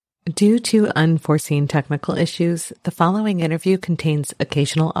Due to unforeseen technical issues, the following interview contains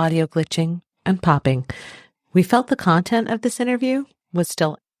occasional audio glitching and popping. We felt the content of this interview was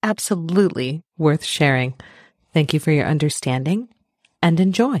still absolutely worth sharing. Thank you for your understanding and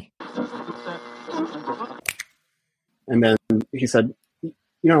enjoy. And then he said,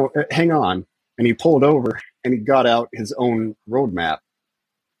 hang on. And he pulled over and he got out his own roadmap.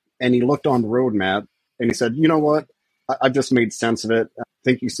 And he looked on the roadmap and he said, you know what? I've just made sense of it.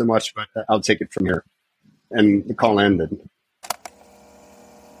 Thank you so much, but I'll take it from here. And the call ended.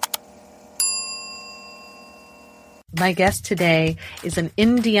 My guest today is an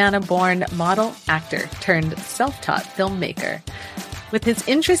Indiana-born model, actor, turned self-taught filmmaker. With his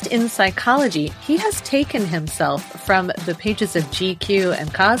interest in psychology, he has taken himself from the pages of GQ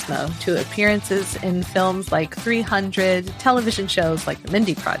and Cosmo to appearances in films like 300, television shows like The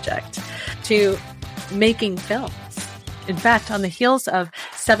Mindy Project, to making films. In fact, on the heels of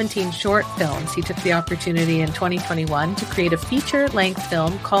 17 short films, he took the opportunity in 2021 to create a feature-length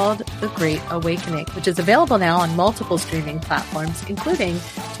film called The Great Awakening, which is available now on multiple streaming platforms, including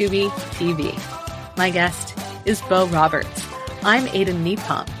Tubi TV. My guest is Beau Roberts. I'm Aiden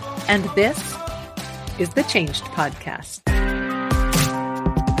Nepom, and this is the Changed Podcast.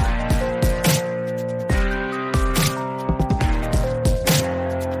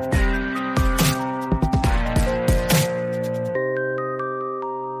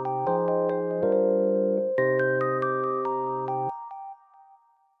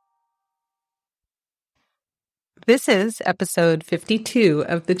 This is episode 52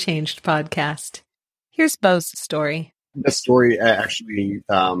 of the Changed Podcast. Here's Beau's story. This story actually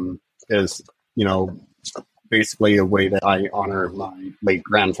is, basically a way that I honor my late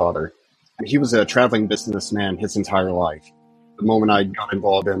grandfather. He was a traveling businessman his entire life. The moment I got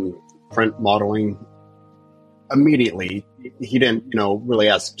involved in print modeling, immediately, he didn't, really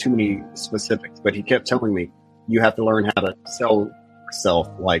ask too many specifics, but he kept telling me, you have to learn how to sell yourself.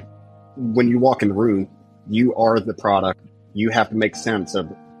 Like, when you walk in the room, you are the product. You have to make sense of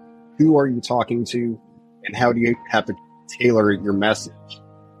who are you talking to and how do you have to tailor your message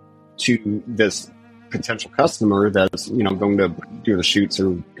to this potential customer that's, going to do the shoots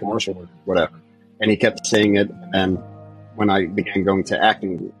or commercial or whatever. And he kept saying it. And when I began going to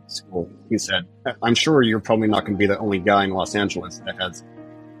acting school, he said, I'm sure you're probably not going to be the only guy in Los Angeles that has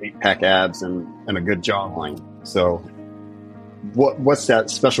 8-pack abs and a good jawline. So what's that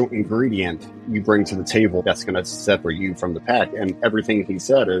special ingredient you bring to the table that's going to separate you from the pack? And everything he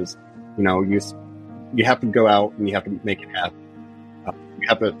said is, you have to go out and you have to make it happen. You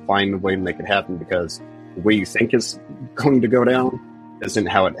have to find a way to make it happen, because the way you think is going to go down isn't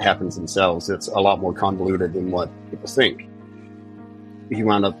how it happens in sales. It's a lot more convoluted than what people think. He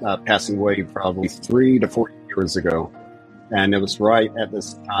wound up passing away probably 3 to 4 years ago. And it was right at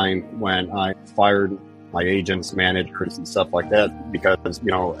this time when I fired my agents, managers, and stuff like that, because,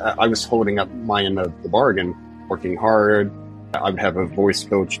 I was holding up my end of the bargain, working hard. I would have a voice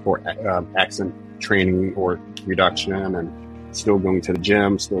coach for accent training or reduction, and still going to the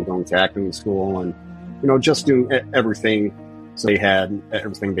gym, still going to acting school, and, just doing everything. So they had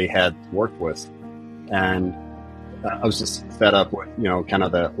everything they had to work with. And I was just fed up with, kind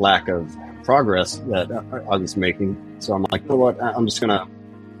of the lack of progress that I was making. So I'm like, you know what, I'm just going to,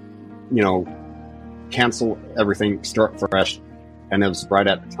 cancel everything, start fresh. And it was right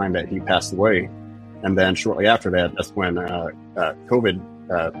at the time that he passed away. And then shortly after that, that's when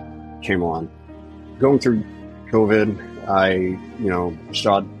COVID came on. Going through COVID, I,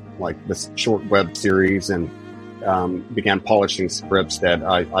 shot like this short web series and began polishing scripts that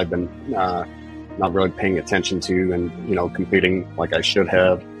I've been not really paying attention to and, completing like I should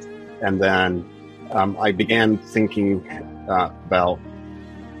have. And then I began thinking about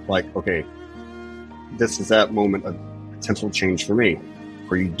like, okay, this is that moment of potential change for me.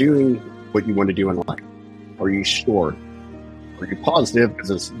 Are you doing what you want to do in life? Are you sure? Are you positive? Because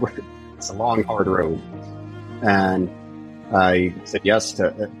it's a long, hard road. And I said yes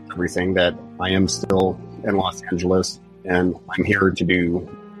to everything, that I am still in Los Angeles and I'm here to do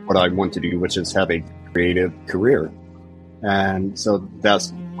what I want to do, which is have a creative career. And so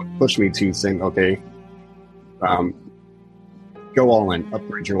that's what pushed me to saying, okay, go all in,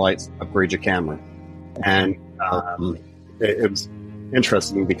 upgrade your lights, upgrade your camera. And it was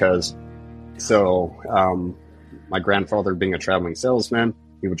interesting because my grandfather, being a traveling salesman,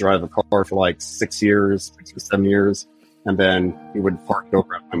 he would drive a car for like 6 years, 6 or 7 years, and then he would park it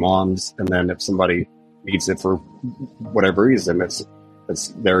over at my mom's. And then if somebody needs it for whatever reason, it's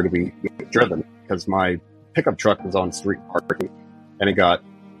there to be driven, because my pickup truck was on street parking and it got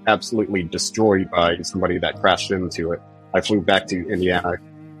absolutely destroyed by somebody that crashed into it. I flew back to Indiana,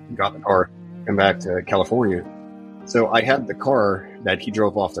 got the car, come back to California. So I had the car that he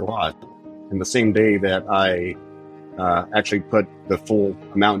drove off the lot. And the same day that I actually put the full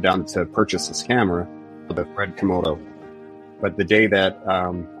amount down to purchase this camera, the Red Komodo. But the day that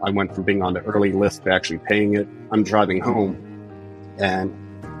I went from being on the early list to actually paying it, I'm driving home and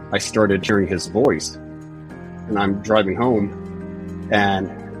I started hearing his voice. And I'm driving home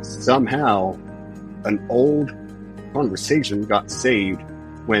and somehow an old conversation got saved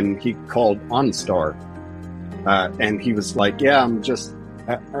when he called OnStar. And he was like, yeah,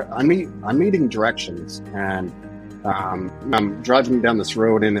 I'm needing directions. And I'm driving down this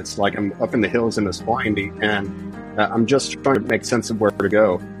road and it's like I'm up in the hills in this windy and I'm just trying to make sense of where to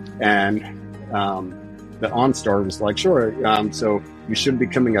go. And the OnStar was like, sure, so you should be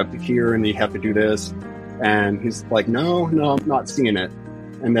coming up here and you have to do this. And he's like, no, I'm not seeing it.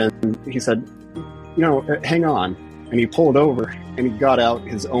 And then he said, hang on. And he pulled over and he got out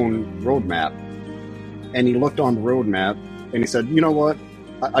his own road map. And he looked on the road map and he said, you know what?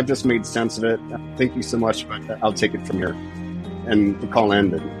 I've just made sense of it. Thank you so much, but I'll take it from here. And the call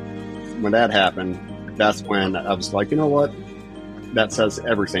ended. When that happened, that's when I was like, you know what? That says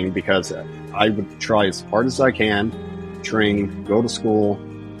everything, because I would try as hard as I can, train, go to school,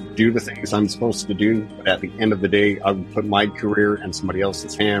 do the things I'm supposed to do. But at the end of the day, I would put my career in somebody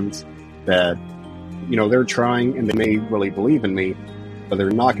else's hands that, they're trying and they may really believe in me, but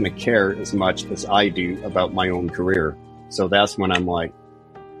they're not going to care as much as I do about my own career. So that's when I'm like,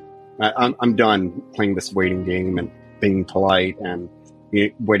 I'm done playing this waiting game and being polite and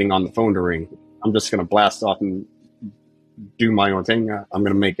waiting on the phone to ring. I'm just going to blast off and do my own thing. I'm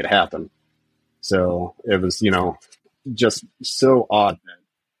going to make it happen. So it was, just so odd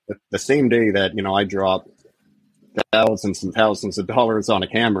that the same day that, I dropped thousands and thousands of dollars on a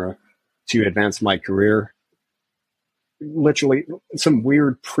camera to advance my career, literally some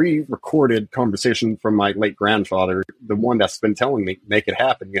weird pre-recorded conversation from my late grandfather, the one that's been telling me, make it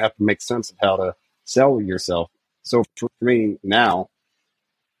happen. You have to make sense of how to sell yourself. So for me now,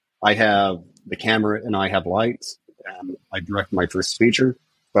 I have the camera and I have lights and I direct my first feature.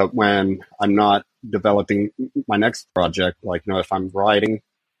 But when I'm not developing my next project, like, if I'm writing,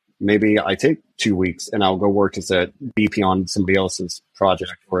 maybe I take 2 weeks and I'll go work as a BP on somebody else's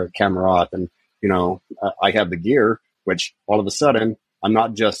project or a camera op. And, I have the gear, which all of a sudden I'm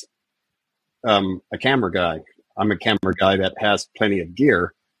not just a camera guy. I'm a camera guy that has plenty of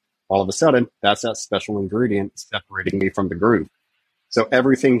gear. All of a sudden, that's that special ingredient separating me from the group. So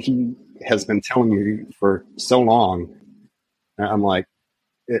everything he has been telling me for so long, I'm like,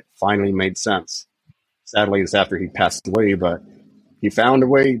 it finally made sense. Sadly, it's after he passed away, but he found a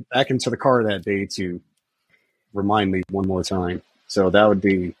way back into the car that day to remind me one more time. So that would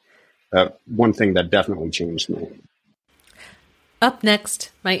be one thing that definitely changed me. Up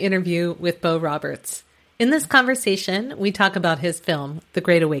next, my interview with Beau Roberts. In this conversation, we talk about his film, The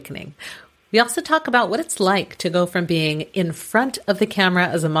Great Awakening. We also talk about what it's like to go from being in front of the camera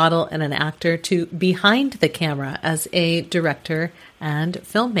as a model and an actor to behind the camera as a director and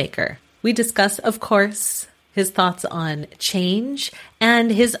filmmaker. We discuss, of course, his thoughts on change and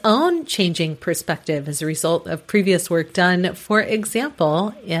his own changing perspective as a result of previous work done, for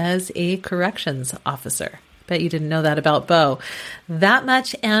example, as a corrections officer. Bet you didn't know that about Beau. That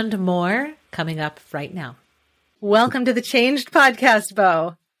much and more coming up right now. Welcome to the Changed Podcast,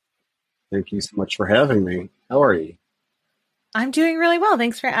 Beau. Thank you so much for having me. How are you? I'm doing really well.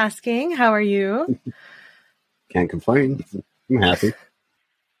 Thanks for asking. How are you? Can't complain. I'm happy.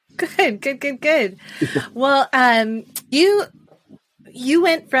 Good. Well, you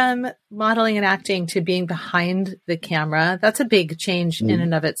went from modeling and acting to being behind the camera. That's a big change in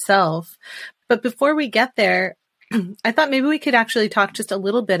and of itself. But before we get there, I thought maybe we could actually talk just a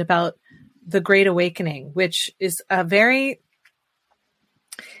little bit about The Great Awakening, which is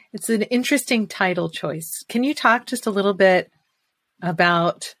it's an interesting title choice. Can you talk just a little bit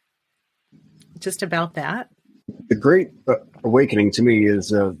about that? The Great Awakening to me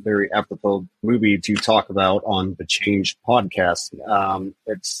is a very apropos movie to talk about on the Changed podcast.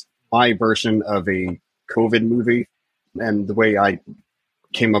 It's my version of a COVID movie. And the way I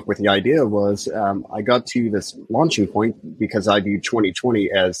came up with the idea was I got to this launching point because I view 2020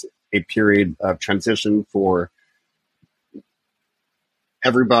 as a period of transition for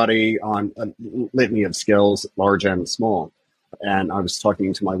everybody on a litany of skills, large and small. And I was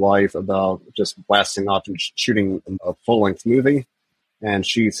talking to my wife about just blasting off and shooting a full-length movie. And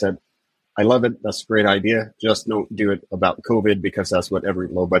she said, I love it. That's a great idea. Just don't do it about COVID, because that's what every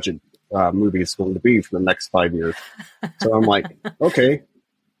low-budget movie is going to be for the next 5 years. So I'm like, okay,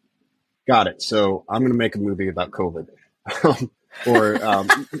 got it. So I'm going to make a movie about COVID. or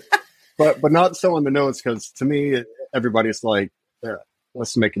but not so on the nose, because to me everybody's like,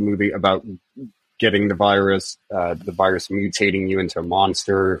 let's make a movie about getting the virus mutating you into a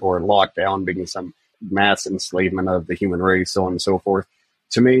monster, or lockdown being some mass enslavement of the human race, so on and so forth.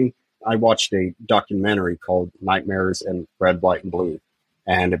 To me, I watched a documentary called Nightmares in Red, White, and Blue,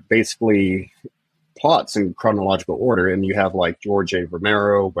 and it basically plots in chronological order. And you have like George A.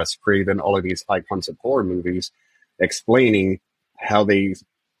 Romero, Wes Craven, all of these icons of horror movies explaining how they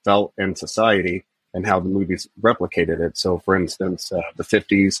felt in society and how the movies replicated it. So, for instance, the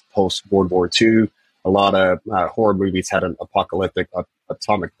 50s, post-World War II, a lot of horror movies had an apocalyptic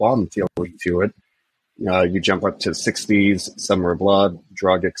atomic bomb theory to it. You jump up to 60s, Summer of Blood,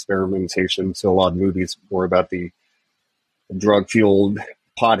 drug experimentation. So a lot of movies were about the drug-fueled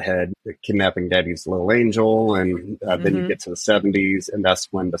pothead kidnapping Daddy's little angel. And then you get to the 70s, and that's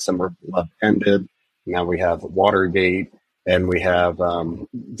when the Summer of Blood ended. Now we have Watergate, and we have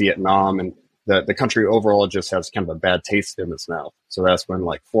Vietnam, and the country overall just has kind of a bad taste in its mouth. So that's when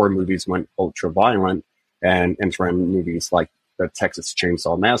like horror movies went ultra violent, and entering movies like the Texas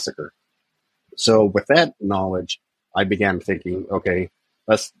Chainsaw Massacre. So with that knowledge, I began thinking, okay,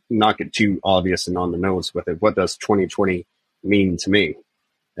 let's not get too obvious and on the nose with it. What does 2020 mean to me?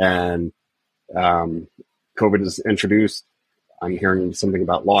 And COVID is introduced. I'm hearing something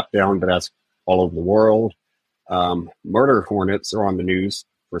about lockdown, but that's all over the world. Murder hornets are on the news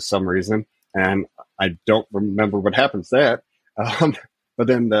for some reason, and I don't remember what happens to that. But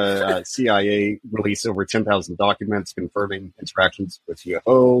then the CIA released over 10,000 documents confirming interactions with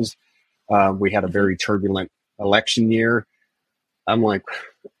UFOs. We had a very turbulent election year. I'm like,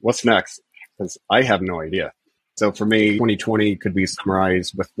 what's next? Because I have no idea. So for me, 2020 could be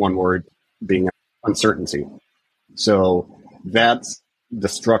summarized with one word, being uncertainty. So that's the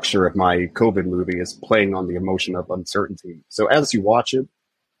structure of my COVID movie, is playing on the emotion of uncertainty. So as you watch it,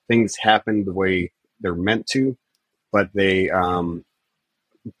 things happen the way they're meant to, but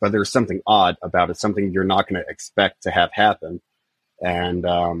but there's something odd about it, something you're not going to expect to have happen.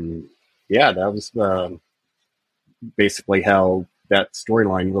 And yeah, that was basically how that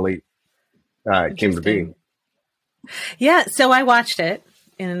storyline really came to be. Yeah, so I watched it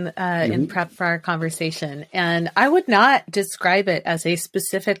in prep for our conversation, and I would not describe it as a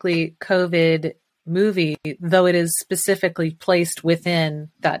specifically COVID movie, though it is specifically placed within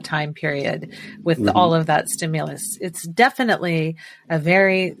that time period with all of that stimulus. It's definitely a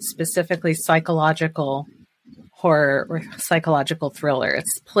very specifically psychological horror or psychological thriller.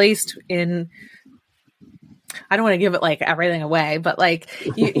 It's placed in, I don't want to give it like everything away, but like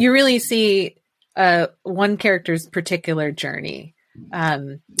you really see one character's particular journey.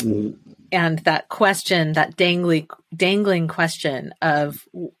 And that question, that dangling question of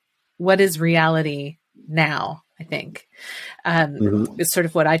what is reality now, I think, is sort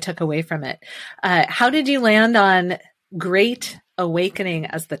of what I took away from it. How did you land on Great Awakening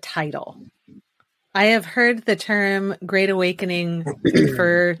as the title? I have heard the term Great Awakening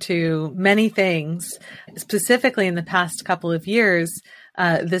refer to many things, specifically in the past couple of years.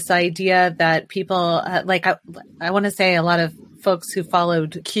 This idea that people, I want to say a lot of folks who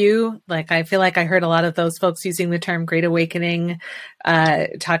followed Q, like I feel like I heard a lot of those folks using the term Great Awakening,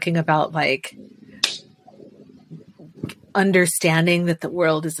 talking about like understanding that the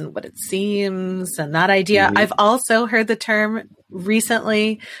world isn't what it seems, and that idea. I've also heard the term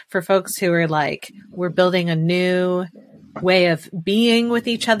recently for folks who are like, we're building a new way of being with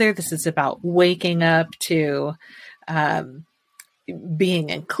each other. This is about waking up to being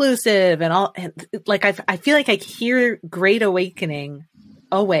inclusive and all. And like I feel like I hear Great Awakening,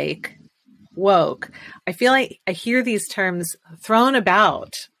 awake, woke. I feel like I hear these terms thrown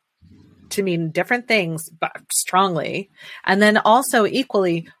about to mean different things, but strongly, and then also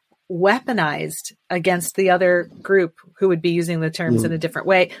equally weaponized against the other group who would be using the terms in a different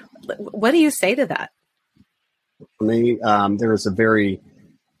way. What do you say to that? For me, there is a very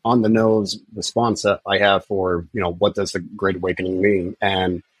on the nose response that I have for, what does the Great Awakening mean?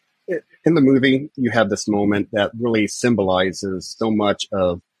 And in the movie, you have this moment that really symbolizes so much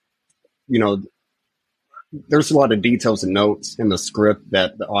of, there's a lot of details and notes in the script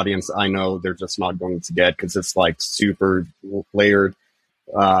that the audience, I know, they're just not going to get because it's like super layered.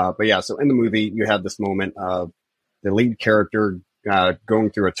 But yeah, so in the movie, you have this moment of the lead character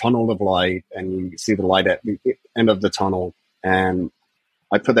going through a tunnel of light, and you see the light at the end of the tunnel. And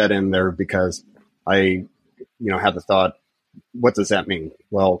I put that in there because I, had the thought, what does that mean?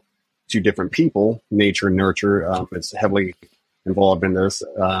 Well, two different people, nature and nurture, is heavily involved in this,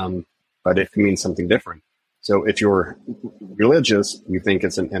 but it can mean something different. So if you're religious, you think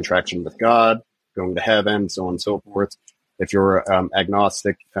it's an interaction with God, going to heaven, so on and so forth. If you're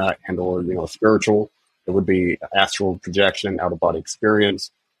agnostic and or spiritual, it would be astral projection, out of body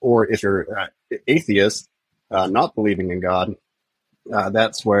experience. Or if you're atheist, not believing in God,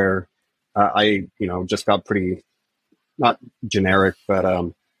 that's where I just got pretty not generic,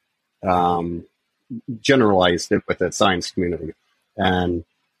 but generalized it with the science community. And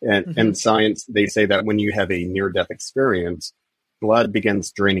in science, they say that when you have a near-death experience, blood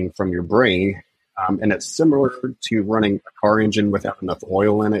begins draining from your brain. And it's similar to running a car engine without enough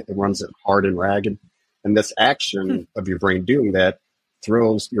oil in it. It runs it hard and ragged. And this action of your brain doing that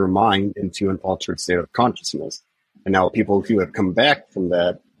throws your mind into an altered state of consciousness. And now people who have come back from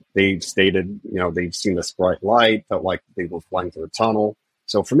that, they've stated, they've seen this bright light, felt like they were flying through a tunnel.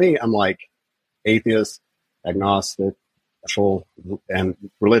 So for me, I'm like atheist, agnostic, and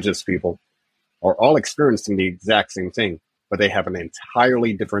religious people are all experiencing the exact same thing, but they have an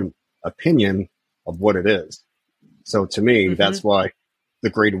entirely different opinion of what it is. So to me, that's why the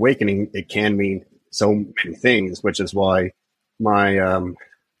Great Awakening, it can mean so many things, which is why my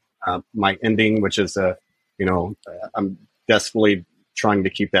my ending, which is I'm desperately trying to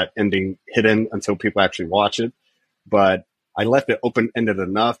keep that ending hidden until people actually watch it. But I left it open-ended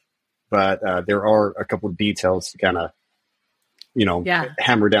enough, but there are a couple of details to kind of,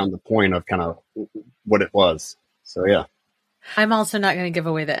 hammer down the point of kind of what it was. So, yeah. I'm also not going to give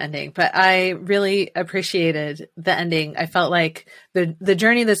away the ending, but I really appreciated the ending. I felt like the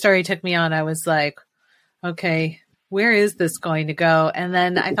journey the story took me on, I was like, okay, where is this going to go? And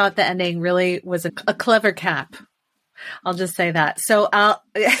then I thought the ending really was a clever cap. I'll just say that. So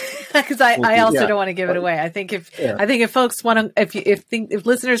because I also don't want to give it away. I think if folks want to, if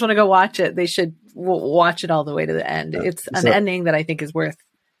listeners want to go watch it, they should watch it all the way to the end. It's an ending that I think is worth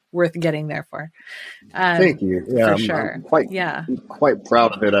getting there for. Thank you. Yeah, for sure. I'm quite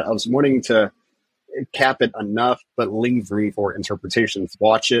proud of it. I was wanting to cap it enough, but leave room for interpretations.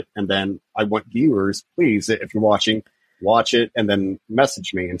 Watch it, and then I want viewers, please, if you're watching, watch it, and then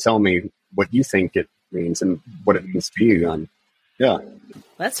message me and tell me what you think it means and what it means to you. And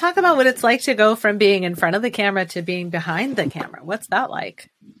let's talk about what it's like to go from being in front of the camera to being behind the camera. What's that like?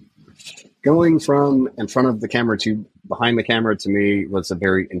 Going from in front of the camera to behind the camera, to me, was a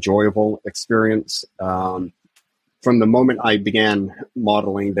very enjoyable experience. From the moment I began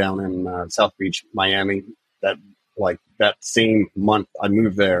modeling down in South Beach, Miami, that same month I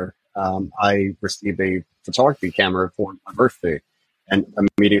moved there, I received a photography camera for my birthday and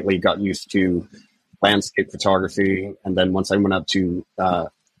immediately got used to landscape photography. And then once I went up to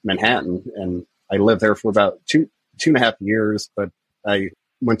Manhattan, and I lived there for about two and a half years, but I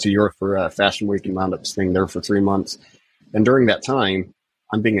went to Europe for Fashion Week and wound up staying there for 3 months. And during that time,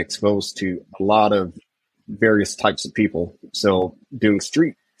 I'm being exposed to a lot of various types of people. So doing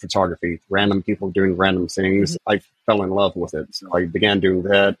street photography, random people doing random things, I fell in love with it. So I began doing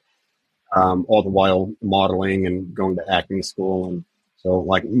that, all the while modeling and going to acting school. And so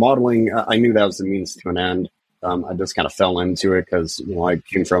like modeling, I knew that was the means to an end. I just kind of fell into it because, I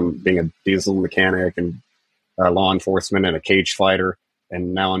came from being a diesel mechanic and law enforcement and a cage fighter.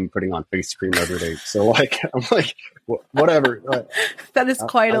 And now I'm putting on face cream every day. So I'm like, whatever. That is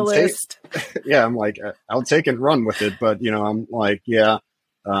quite a list. Yeah. I'm like, I'll take and run with it. But, I'm like, yeah.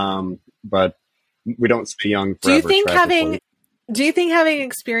 But we don't stay young forever. Do you think having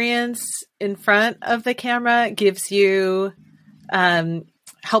experience in front of the camera gives you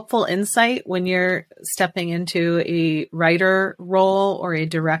helpful insight when you're stepping into a writer role or a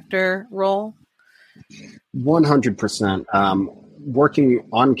director role? 100%. Working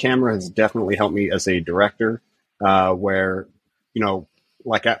on camera has definitely helped me as a director, where,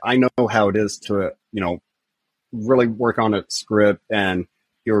 I know how it is to, really work on a script, and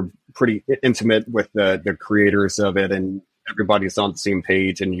you're pretty intimate with the creators of it, and everybody's on the same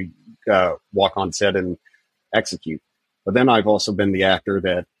page, and you walk on set and execute. But then I've also been the actor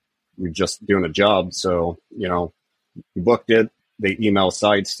that you're just doing a job. So, you booked it, they email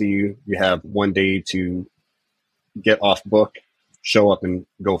sides to you. You have 1 day to get off book, show up and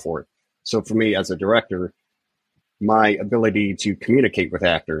go for it. So for me as a director, my ability to communicate with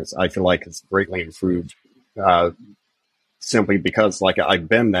actors, I feel like has greatly improved, simply because I've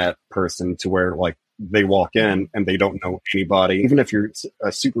been that person to where they walk in and they don't know anybody. Even if you're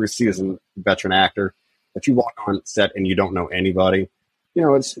a super seasoned veteran actor, if you walk on set and you don't know anybody,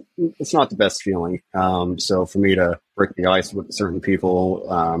 it's not the best feeling. So for me to break the ice with certain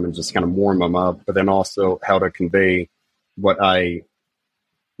people, and just kind of warm them up, but then also how to convey what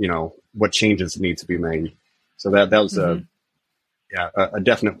what changes need to be made. So that was a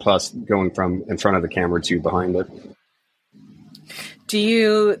definite plus going from in front of the camera to behind it. Do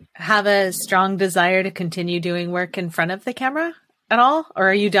you have a strong desire to continue doing work in front of the camera at all? Or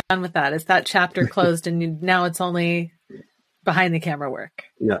are you done with that? Is that chapter closed and now it's only behind the camera work?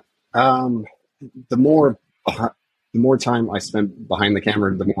 Yeah. The more time I spend behind the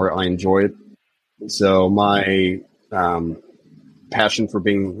camera, the more I enjoy it. So my passion for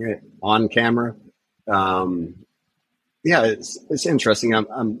being on camera, it's interesting.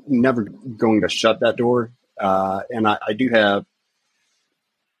 I'm never going to shut that door. And I do have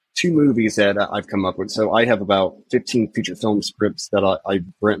 2 movies that I've come up with. So I have about 15 feature film scripts that I've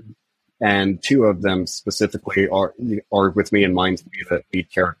written, and 2 of them specifically are with me in mind to be the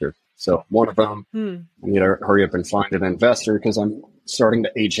lead character. So one of them, I need to hurry up and find an investor because I'm starting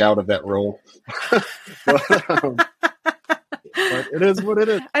to age out of that role. But it is what it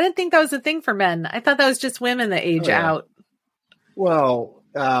is. I didn't think that was a thing for men. I thought that was just women that age out. Well,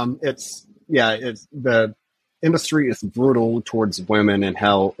 it's the industry is brutal towards women and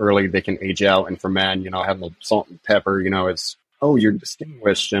how early they can age out. And for men, having the salt and pepper, it's, oh, you're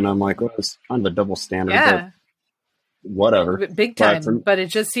distinguished. And I'm like, well, it's kind of a double standard. Yeah. But whatever. Big time. But it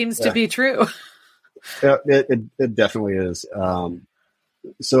just seems to be true. Yeah, it definitely is.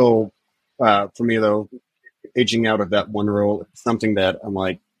 So for me, though, aging out of that one role, it's something that I'm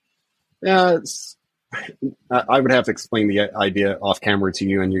like, yeah, I would have to explain the idea off camera to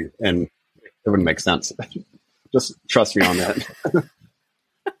you, and it wouldn't make sense. Just trust me on that.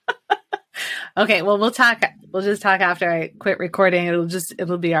 Okay, well, we'll talk. We'll just talk after I quit recording.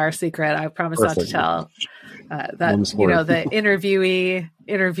 It'll be our secret. I promise not to tell that, the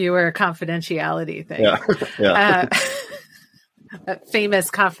interviewer confidentiality thing. Yeah. That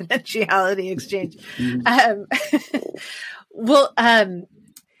famous confidentiality exchange.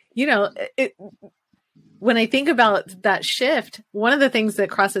 When I think about that shift, one of the things that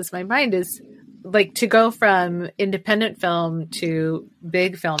crosses my mind is like to go from independent film to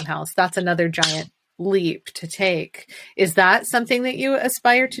big film house. That's another giant leap to take. Is that something that you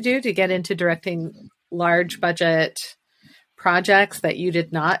aspire to do, to get into directing large budget projects that you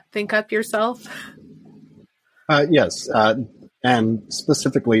did not think up yourself? Yes. And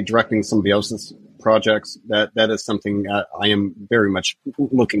specifically directing somebody else's projects, that is something I am very much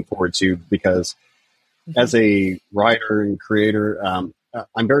looking forward to, because as a writer and creator,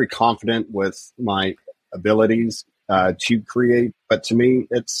 I'm very confident with my abilities to create. But to me,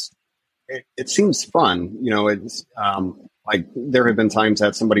 it seems fun. It's like there have been times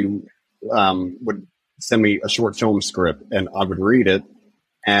that somebody would send me a short film script and I would read it,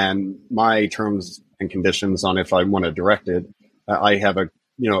 and my terms and conditions on if I want to direct it, I have a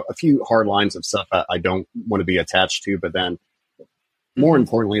few hard lines of stuff I don't want to be attached to. But then more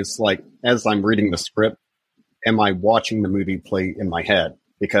importantly, it's like, as I'm reading the script, am I watching the movie play in my head?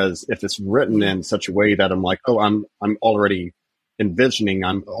 Because if it's written in such a way that I'm like, oh, I'm already envisioning,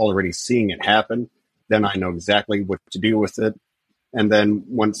 I'm already seeing it happen, then I know exactly what to do with it. And then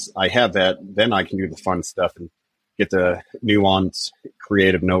once I have that, then I can do the fun stuff and get the nuance,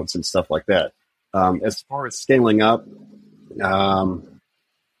 creative notes and stuff like that. As far as scaling up,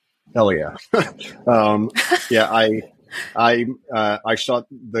 hell yeah. I shot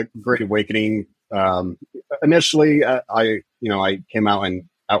The Great Awakening. Initially, I came out and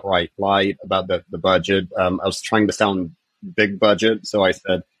outright lied about the budget. I was trying to sound big budget, so I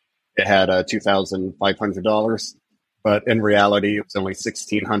said it had $2,500, but in reality, it was only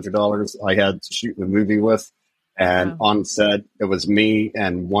 $1,600 I had to shoot the movie with. And on set, it was me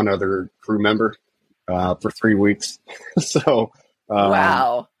and one other crew member for 3 weeks. So,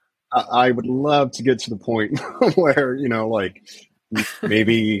 wow. I would love to get to the point where,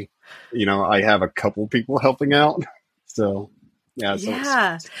 maybe, I have a couple people helping out. So,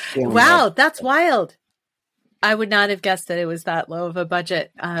 yeah. Wow. That's wild. I would not have guessed that it was that low of a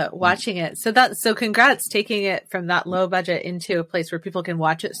budget watching it. So congrats taking it from that low budget into a place where people can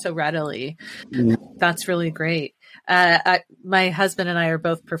watch it so readily. That's really great. My husband and I are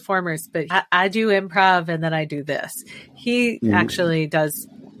both performers, but I do improv and then I do this. He actually does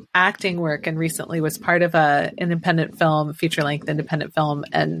acting work and recently was part of an independent film, feature-length independent film,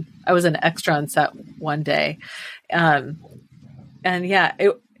 and I was an extra on set one day.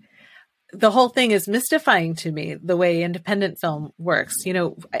 The whole thing is mystifying to me, the way independent film works.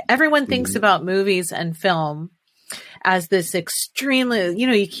 Everyone thinks about movies and film as this extremely, you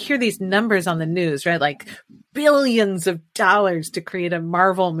hear these numbers on the news, right? Like billions of dollars to create a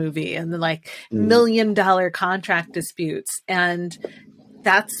Marvel movie, and then like $1 million contract disputes. And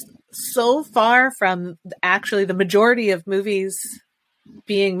that's so far from actually the majority of movies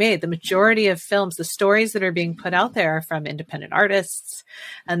being made. The majority of films, the stories that are being put out there are from independent artists,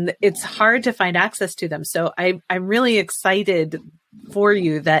 and it's hard to find access to them. So I'm really excited for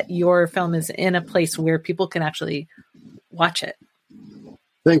you that your film is in a place where people can actually watch it.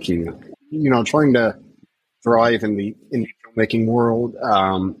 Thank you. Trying to thrive in the indie filmmaking world,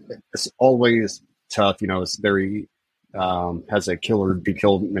 it's always tough. It's very, has a kill or be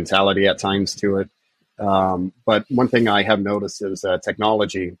killed mentality at times to it. But one thing I have noticed is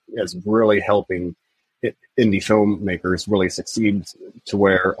technology is really helping indie filmmakers really succeed to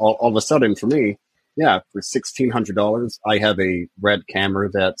where all of a sudden for me, for $1,600, I have a Red camera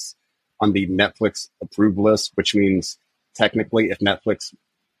that's on the Netflix approved list, which means technically if Netflix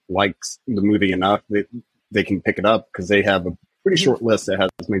likes the movie enough, they can pick it up because they have a pretty short list that has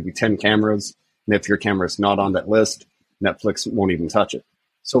maybe 10 cameras. And if your camera is not on that list, Netflix won't even touch it.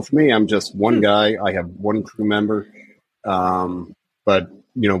 So for me, I'm just one guy. I have one crew member, but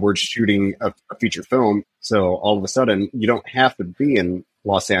we're shooting a feature film. So all of a sudden, you don't have to be in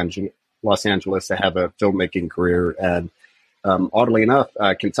Los Angeles to have a filmmaking career. And oddly enough,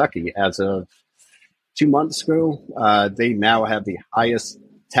 Kentucky, as of 2 months ago, they now have the highest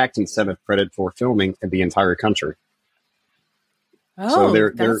tax incentive credit for filming in the entire country. Oh, so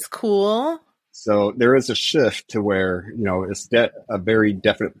that's cool. So there is a shift to where, it's a very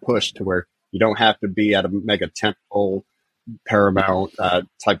definite push to where you don't have to be at a mega tentpole Paramount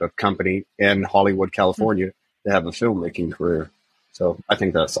type of company in Hollywood, California to have a filmmaking career. So I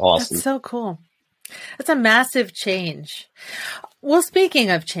think that's awesome. That's so cool. That's a massive change. Well, speaking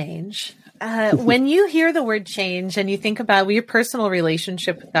of change, when you hear the word change and you think about your personal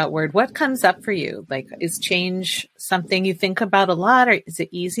relationship with that word, what comes up for you? Like, is change something you think about a lot, or is it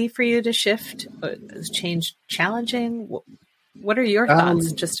easy for you to shift? Is change challenging? What are your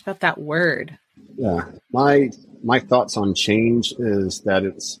thoughts just about that word? Yeah, my thoughts on change is that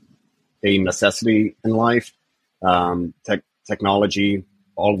it's a necessity in life. Technology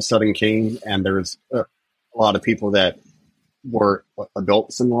all of a sudden came, and there's a lot of people that were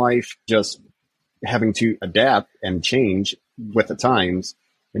adults in life just having to adapt and change with the times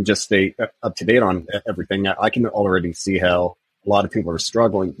and just stay up to date on everything. I can already see how a lot of people are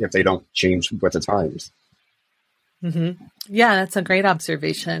struggling if they don't change with the times. Mm-hmm. Yeah, that's a great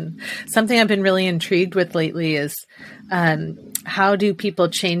observation. Something I've been really intrigued with lately is how do people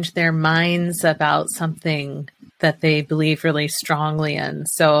change their minds about something that they believe really strongly in?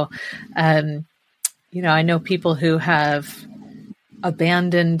 So, I know people who have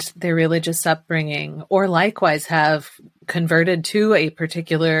abandoned their religious upbringing or likewise have converted to a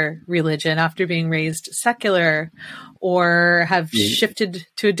particular religion after being raised secular, or have shifted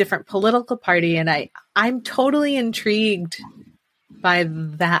to a different political party. And I'm totally intrigued by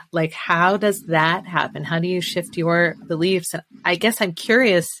that. Like, how does that happen? How do you shift your beliefs? And I guess I'm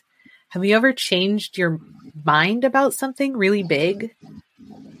curious, have you ever changed your mind about something really big?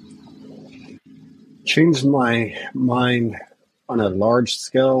 Changed my mind on a large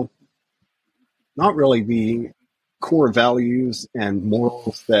scale? Not really. The core values and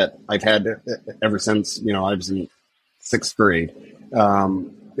morals that I've had ever since, I was in 6th grade.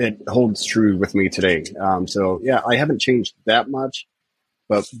 It holds true with me today. So yeah, I haven't changed that much,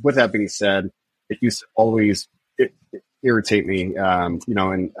 but with that being said, it used to always irritate me,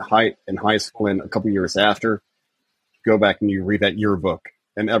 in high school and a couple years after, go back and you read that yearbook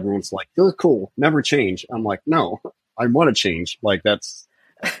and everyone's like, you're cool, never change. I'm like, no, I want to change. Like, that's,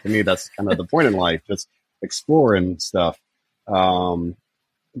 to me, that's kind of the point in life, just exploring stuff.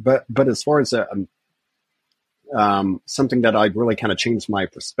 But as far as something that I really kind of changed my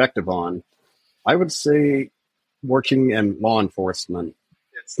perspective on, I would say working in law enforcement.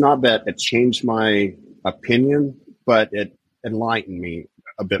 It's not that it changed my opinion, but it enlightened me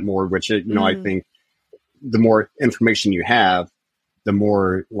a bit more, which, I think the more information you have, the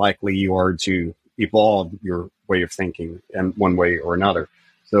more likely you are to evolve your way of thinking in one way or another.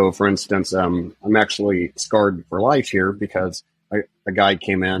 So, for instance, I'm actually scarred for life here because a guy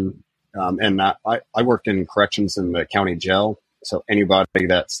came in, and I worked in corrections in the county jail. So anybody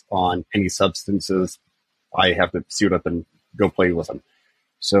that's on any substances, I have to suit up and go play with him.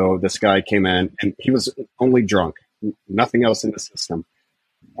 So this guy came in, and he was only drunk, nothing else in the system.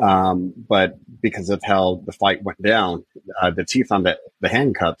 But because of how the fight went down, the teeth on the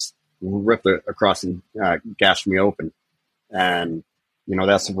handcuffs ripped across and gashed me open. And,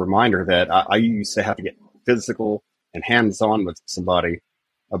 that's a reminder that I used to have to get physical and hands-on with somebody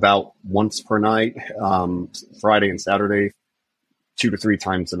about once per night, Friday and Saturday, 2 to 3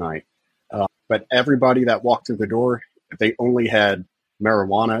 times a night. But everybody that walked through the door, if they only had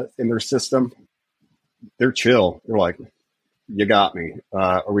marijuana in their system, they're chill. They're like, you got me.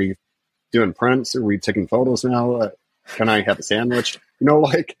 Are we doing prints? Are we taking photos now? Can I have a sandwich?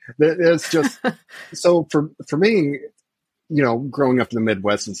 Like it's just so for me, growing up in the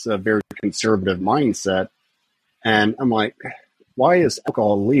Midwest, it's a very conservative mindset. And I'm like, why is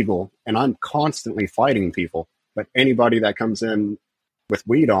alcohol legal? And I'm constantly fighting people. But anybody that comes in with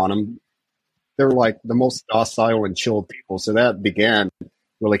weed on them, they're like the most docile and chilled people. So that began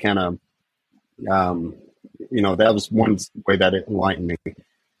really kind of, that was one way that it enlightened me.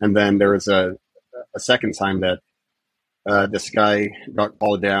 And then there was a second time that this guy got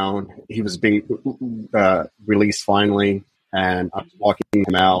called down. He was being released finally, and I was walking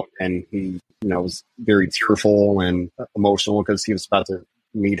him out, and he, was very tearful and emotional because he was about to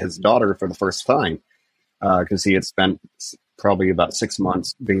meet his daughter for the first time because he had spent probably about 6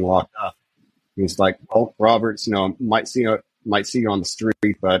 months being locked up. He's like, "Well, Roberts, might see you on the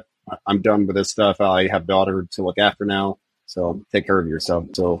street, but I'm done with this stuff. I have daughter to look after now, so take care of yourself."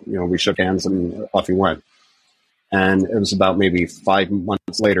 So, we shook hands and off he went. And it was about maybe 5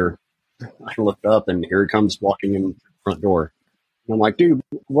 months later, I looked up and here he comes walking in the front door. And I'm like, "Dude,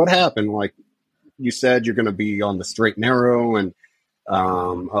 what happened? Like, you said you're going to be on the straight and narrow and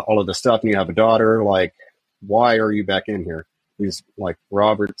all of this stuff, and you have a daughter. Like, why are you back in here?" He's like,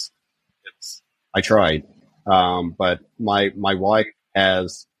 "Roberts, I tried, but my wife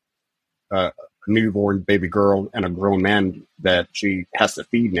has a newborn baby girl and a grown man that she has to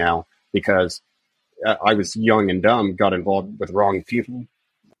feed now because I was young and dumb, got involved with wrong people,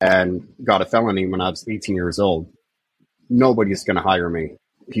 and got a felony when I was 18 years old. Nobody's going to hire me."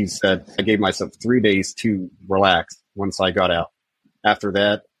 He said, "I gave myself 3 days to relax once I got out. After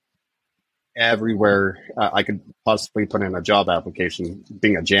that, everywhere I could possibly put in a job application,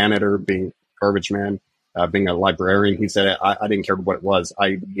 being a janitor, being a garbage man, being a librarian." He said, I didn't care what it was.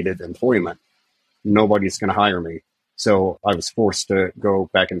 I needed employment. Nobody's going to hire me. So I was forced to go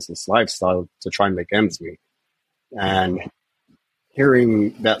back into this lifestyle to try and make ends meet. And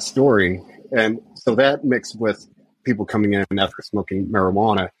hearing that story, and so that mixed with people coming in after smoking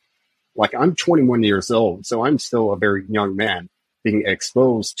marijuana, like I'm 21 years old, so I'm still a very young man being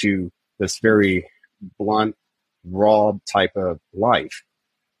exposed to this very blunt, raw type of life.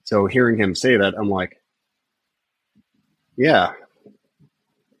 So hearing him say that, I'm like, yeah,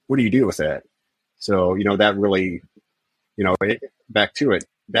 what do you do with that? So, that really, back to it,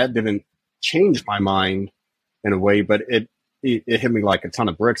 that didn't change my mind in a way, but it hit me like a ton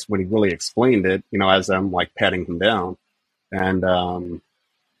of bricks when he really explained it, as I'm like patting him down. And,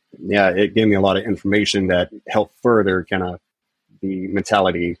 it gave me a lot of information that helped further kind of the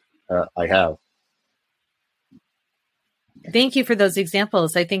mentality I have. Thank you for those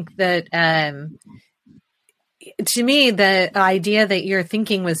examples. I think that, to me, the idea that your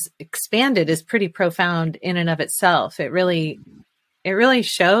thinking was expanded is pretty profound in and of itself. It really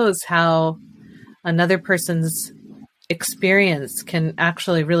shows how another person's experience can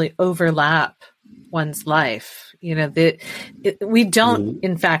actually really overlap one's life. We don't,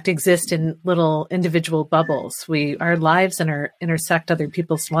 in fact, exist in little individual bubbles. Our lives intersect other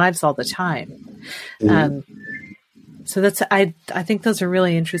people's lives all the time. So I think those are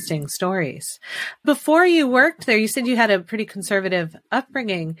really interesting stories. Before you worked there, you said you had a pretty conservative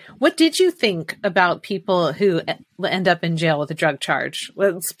upbringing. What did you think about people who end up in jail with a drug charge,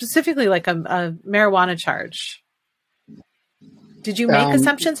 specifically like a marijuana charge? Did you make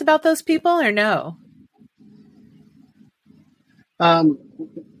assumptions about those people or no?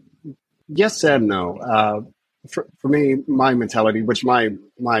 Yes and no. For me, my mentality, which my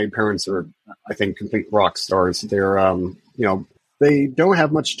parents are, I think, complete rock stars. They're, they don't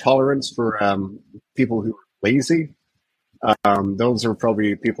have much tolerance for people who are lazy. Those are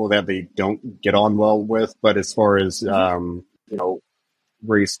probably people that they don't get on well with. But as far as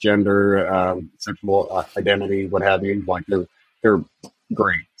race, gender, sexual identity, what have you, like they're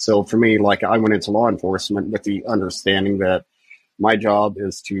great. So for me, like I went into law enforcement with the understanding that my job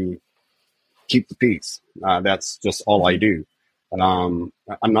is to keep the peace. That's just all I do. I'm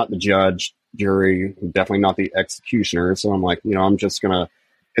not the judge, jury, definitely not the executioner. So I'm like, I'm just going to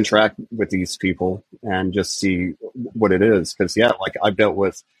interact with these people and just see what it is. Because, like I've dealt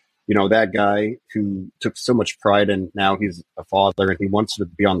with, that guy who took so much pride and now he's a father and he wants to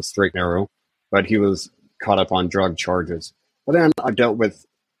be on the straight and narrow, but he was caught up on drug charges. But then I've dealt with,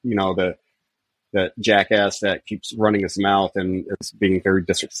 the jackass that keeps running his mouth and is being very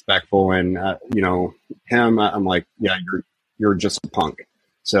disrespectful. And, him, I'm like, yeah, you're just a punk.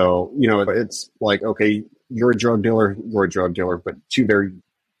 So, it's like, okay, you're a drug dealer, but two very,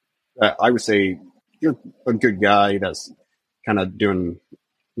 I would say you're a good guy that's kind of doing,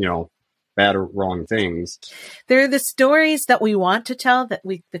 bad or wrong things. There are the stories that we want to tell that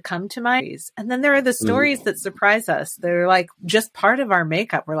come to mind. And then there are the stories that surprise us. They're like just part of our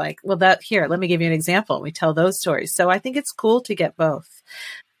makeup. We're like, well, let me give you an example. We tell those stories. So I think it's cool to get both.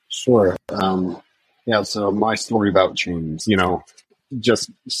 Sure. So my story about chains,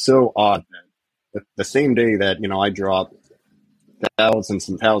 just so odd that the same day that, I dropped thousands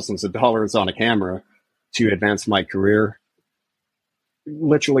and thousands of dollars on a camera to advance my career,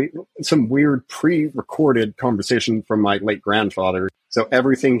 literally some weird pre-recorded conversation from my late grandfather. So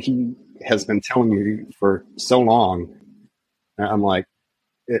everything he has been telling me for so long, I'm like,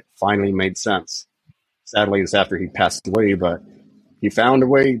 it finally made sense. Sadly, it's after he passed away, but he found a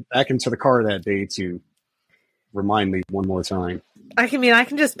way back into the car that day to remind me one more time. I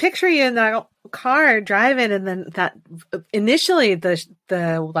can just picture you in that car driving, and then that initially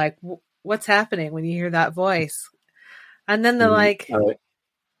the like, what's happening when you hear that voice? And then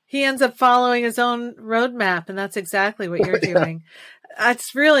he ends up following his own roadmap, and that's exactly what you're doing.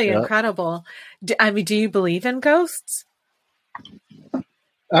 That's really incredible. Do you believe in ghosts?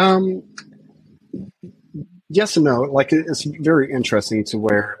 Yes and no. Like, it's very interesting to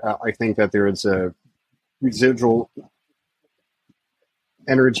where I think that there is a residual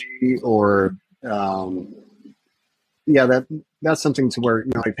energy, or that's something to where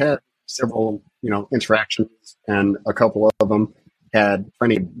I've had several interactions, and a couple of them had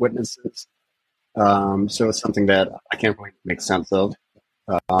plenty of witnesses. So it's something that I can't really make sense of.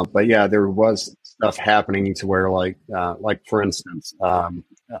 But yeah, there was stuff happening to where, like for instance, I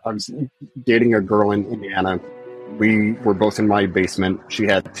was dating a girl in Indiana. We were both in my basement. She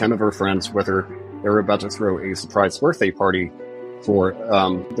had 10 of her friends with her. They were about to throw a surprise birthday party for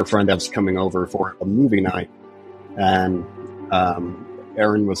their friend that was coming over for a movie night. And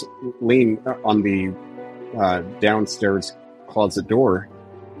Erin was leaning on the downstairs closet door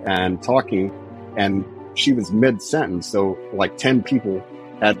and talking, and she was mid-sentence. So like 10 people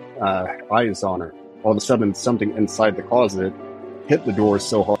had eyes on her. All of a sudden, something inside the closet hit the door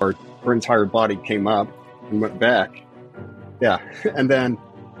so hard, her entire body came up and went back. Yeah. And then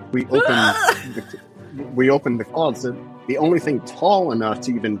we opened the closet. The only thing tall enough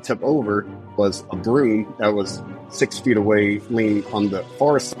to even tip over was a broom that was 6 feet away, leaning on the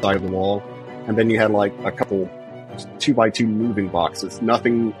far side of the wall. And then you had like a couple 2x2 moving boxes.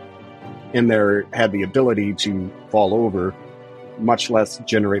 Nothing in there had the ability to fall over, much less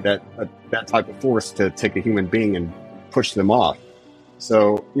generate that type of force to take a human being and push them off.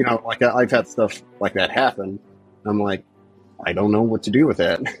 So, like I've had stuff like that happen. I'm like, I don't know what to do with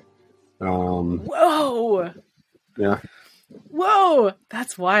that. Whoa. Yeah. Whoa.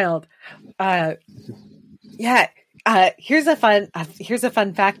 That's wild. Yeah. Here's a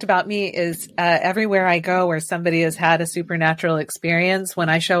fun fact about me is everywhere I go where somebody has had a supernatural experience, when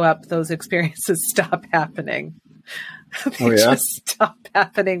I show up, those experiences stop happening. They just stop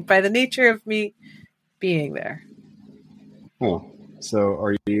happening by the nature of me being there. Oh, so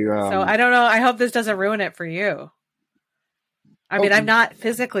are you? So I don't know. I hope this doesn't ruin it for you. I mean, I'm not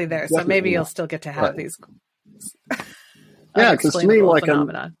physically there, so maybe you'll still get to have these. Yeah, because to me, like, I'm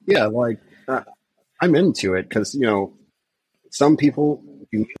into it because, some people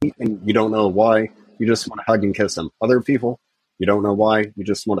you meet and you don't know why, you just want to hug and kiss them. Other people, you don't know why, you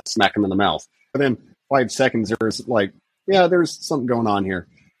just want to smack them in the mouth. But then 5 seconds, there's like, there's something going on here.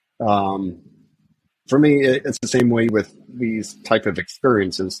 For me, it's the same way with these type of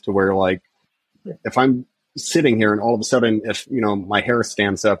experiences to where, like, if I'm sitting here and all of a sudden, if, my hair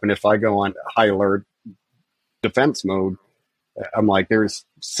stands up and if I go on high alert defense mode, I'm like, there's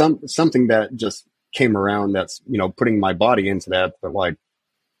something that just came around that's, putting my body into that. But like,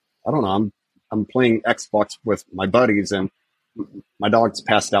 I don't know, I'm playing Xbox with my buddies and my dog's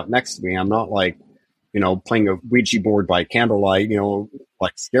passed out next to me. I'm not like, playing a Ouija board by candlelight,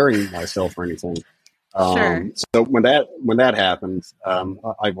 like scaring myself or anything. Sure. So when that happens,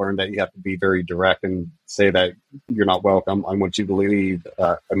 I've learned that you have to be very direct and say that you're not welcome. I want you to leave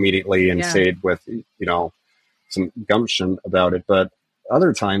immediately and say it with, some gumption about it. But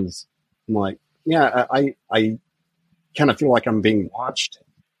other times I'm like, I kind of feel like I'm being watched,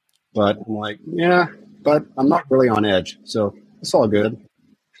 but I'm like, but I'm not really on edge. So it's all good.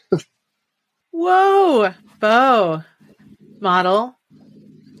 Whoa, Beau, model,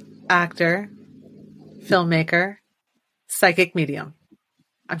 actor, filmmaker, psychic medium.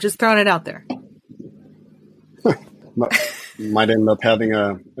 I'm just throwing it out there. Might end up having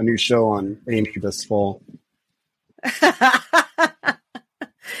a new show on A&E this fall.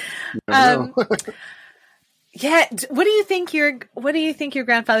 Yeah. What do you think your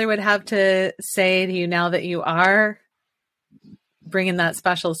grandfather would have to say to you now that you are bringing that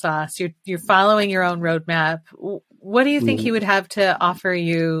special sauce. You're following your own roadmap. What do you think he would have to offer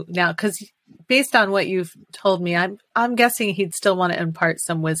you now? Because based on what you've told me, I'm guessing he'd still want to impart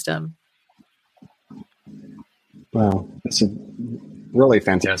some wisdom. Well, it's a really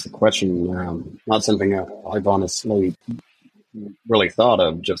fantastic question. Not something I've honestly really thought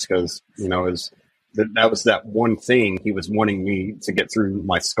of, just because, that was that one thing he was wanting me to get through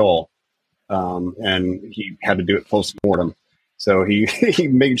my skull. And he had to do it post-mortem. So he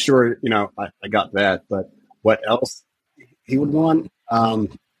made sure, I got that. But what else he would want? I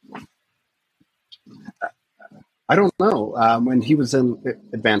don't know. When he was in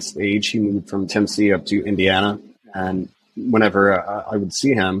advanced age, he moved from Tennessee up to Indiana. And whenever I would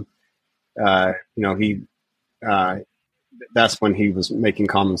see him, that's when he was making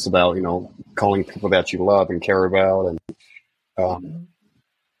comments about, calling people that you love and care about, and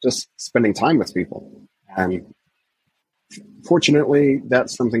just spending time with people. And fortunately,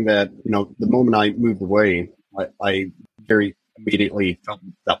 that's something that, the moment I moved away, I very immediately felt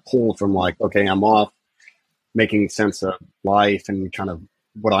that pull from like, okay, I'm off, making sense of life and kind of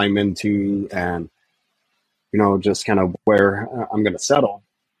what I'm into, and, just kind of where I'm going to settle.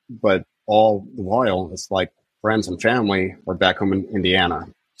 But all the while, it's like friends and family are back home in Indiana.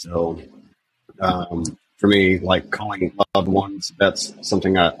 So for me, like calling loved ones, that's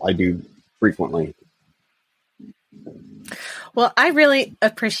something I do frequently. Well, I really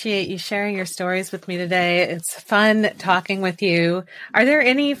appreciate you sharing your stories with me today. It's fun talking with you. Are there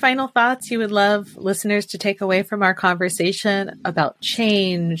any final thoughts you would love listeners to take away from our conversation about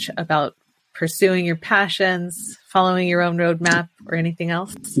change, about pursuing your passions, following your own roadmap, or anything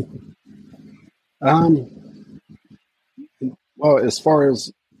else? Well, as far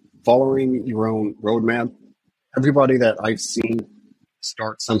as following your own roadmap, everybody that I've seen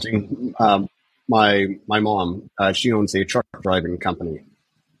start something, my mom, she owns a truck driving company.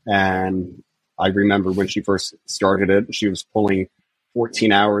 And I remember when she first started it, she was pulling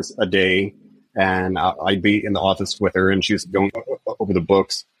 14 hours a day, and I'd be in the office with her, and she was going over the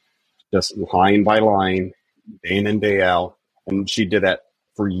books, just line by line, day in and day out. And she did that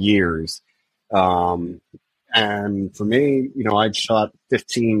for years. And for me, I'd shot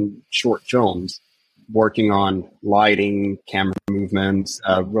 15 short films working on lighting, camera movements,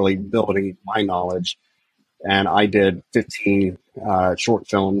 really building my knowledge. And I did 15 short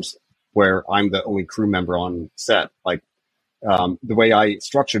films where I'm the only crew member on set. Like, the way I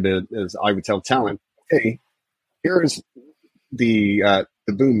structured it is I would tell talent, hey, here's the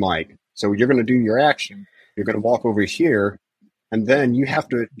boom mic. So you're going to do your action. You're going to walk over here, and then you have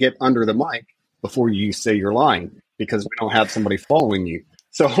to get under the mic before you say your line, because we don't have somebody following you.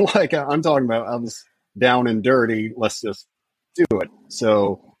 So like I'm talking about, I was down and dirty. Let's just do it.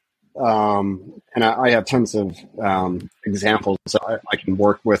 So, and I have tons of examples I can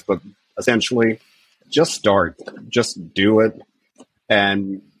work with, but essentially just start, just do it.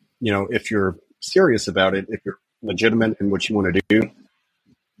 And, if you're serious about it, if you're legitimate in what you want to do,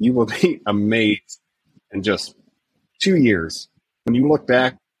 you will be amazed in just 2 years. When you look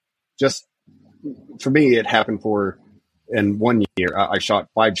back, just for me, it happened in 1 year. I shot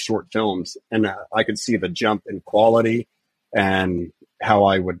 5 short films, and I could see the jump in quality and how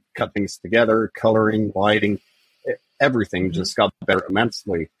I would cut things together, coloring, lighting, everything just got better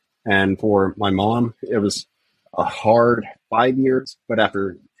immensely. And for my mom, it was a hard 5 years, but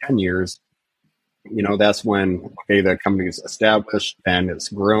after 10 years, that's when, the company's established and it's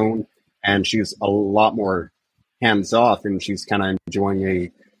grown, and she's a lot more hands off, and she's kind of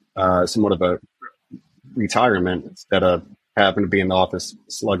enjoying somewhat of a retirement instead of having to be in the office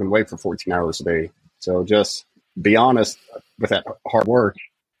slugging away for 14 hours a day. So just be honest with that hard work,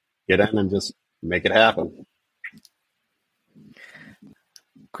 get in and just make it happen.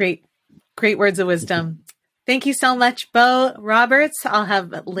 Great words of wisdom. Thank you so much, Beau Roberts. I'll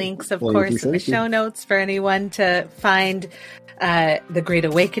have links, of course, in the show notes for anyone to find The Great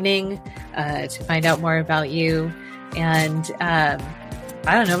Awakening, to find out more about you. And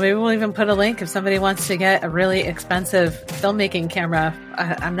I don't know, maybe we'll even put a link if somebody wants to get a really expensive filmmaking camera.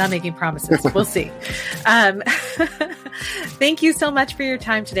 I'm not making promises. We'll see. Thank you so much for your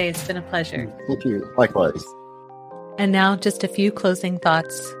time today. It's been a pleasure. Thank you. Likewise. And now just a few closing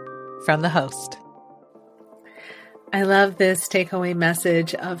thoughts from the host. I love this takeaway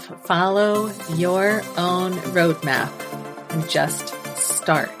message of follow your own roadmap and just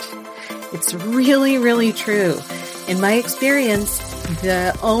start. It's really, really true. In my experience,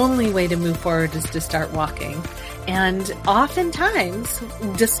 the only way to move forward is to start walking. And oftentimes,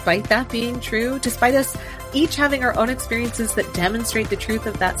 despite that being true, despite us each having our own experiences that demonstrate the truth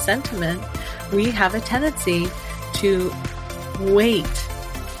of that sentiment, we have a tendency to wait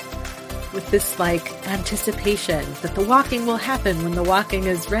with this anticipation that the walking will happen when the walking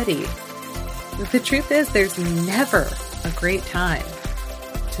is ready. But the truth is, there's never a great time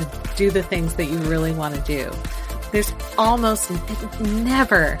to do the things that you really want to do. There's almost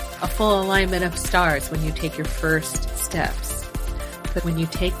never a full alignment of stars when you take your first steps. But when you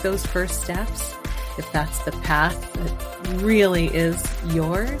take those first steps, if that's the path that really is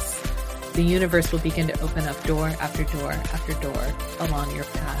yours, the universe will begin to open up door after door after door along your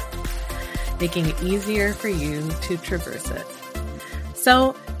path, making it easier for you to traverse it.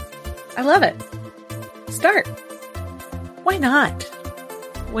 So, I love it. Start. Why not?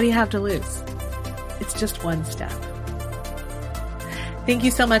 What do you have to lose? It's just one step. Thank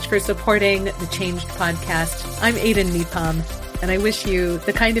you so much for supporting the Changed Podcast. I'm Aiden Nepom, and I wish you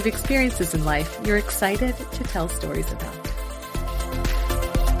the kind of experiences in life you're excited to tell stories about.